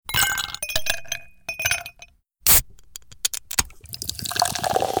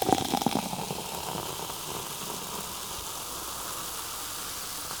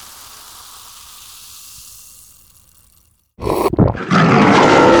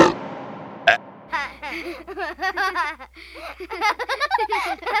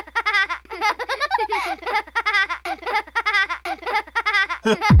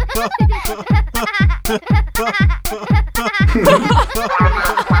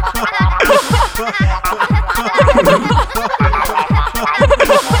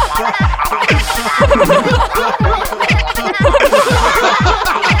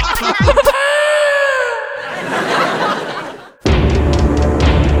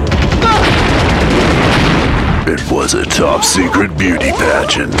It was a top-secret beauty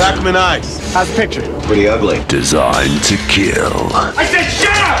pageant. Backman Ice. How's the picture? Pretty ugly. Designed to kill. I said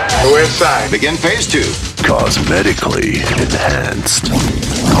shut up! We're inside. Begin phase 2. Cosmetically enhanced.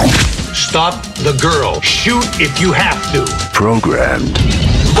 Stop the girl. Shoot if you have to. Programmed.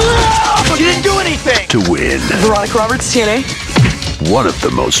 You didn't do anything! To win. Veronica Roberts, TNA. One of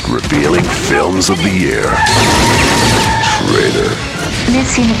the most revealing films of the year. Traitor.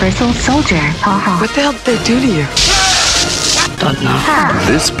 Miss Universal Soldier. What the hell did they do to you? Don't know.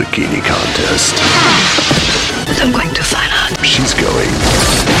 This bikini contest. I'm going to find out. She's going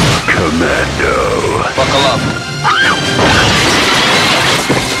commando. Buckle up.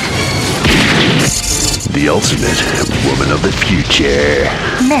 The ultimate woman of the future.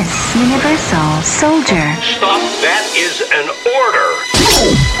 Miss Universal Soldier. Stop. That is an order.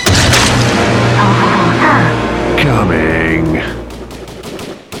 Coming.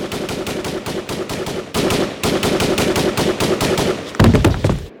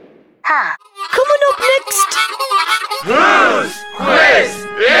 Coming up next. Whose quiz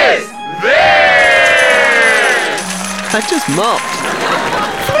is this? I just mopped.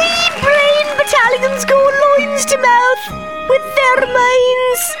 3 brain battalions go loins to mouth with their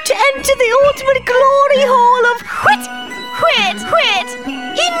minds to enter the ultimate glory hall of wit.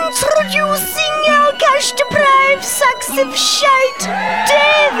 Introducing our cash-deprived sacks of shite.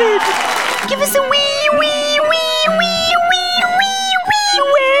 David, give us a wee wave,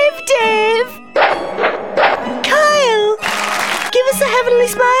 Dave. Kyle, give us a heavenly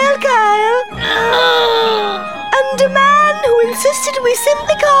smile, Kyle. And a man who insisted we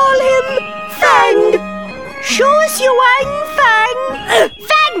simply call him Fang. Show us your wang, Fang.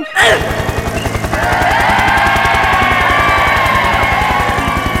 Fang!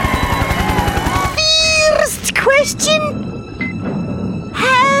 First question.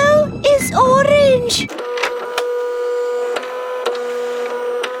 How is orange?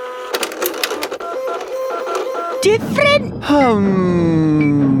 Different.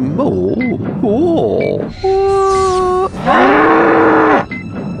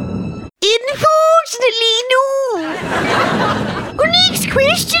 Unfortunately, no. Next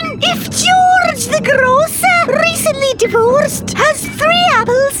question. If George the grocer, recently divorced, has 3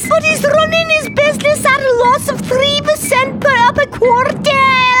 apples, but is running his business at a loss of 3% per quarter,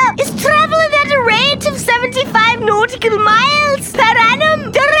 is traveling at a rate of 75 nautical miles per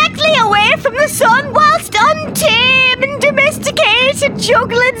annum, directly away from the sun, whilst untamed and domesticated,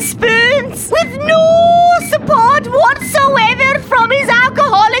 juggling spoons, with no support whatsoever from his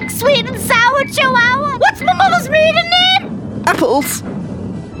alcoholic sweet and sour chihuahua. What's my mother's maiden name? Apples.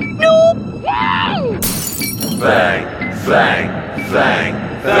 No. Fang, fang, fang,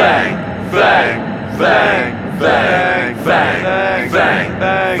 fang, fang, fang, fang, fang, fang, fang,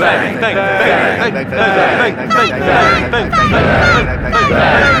 fang,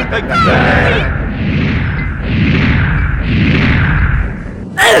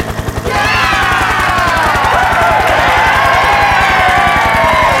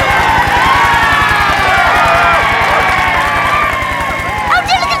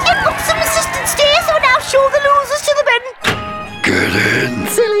 Get in.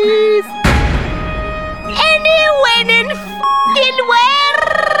 Sillies. Any winning f***ing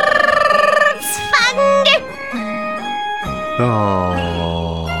words, Fang.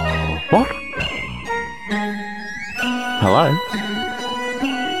 Oh. What? Hello?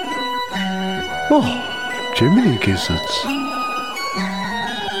 Oh, Jiminy Gizzards.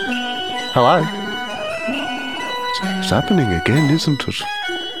 Hello? It's happening again, isn't it?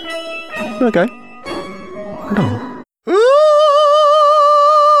 Okay. No.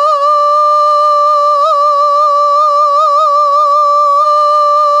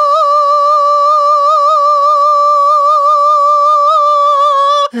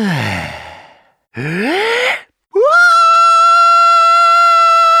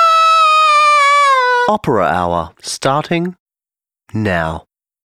 Opera Hour, starting now.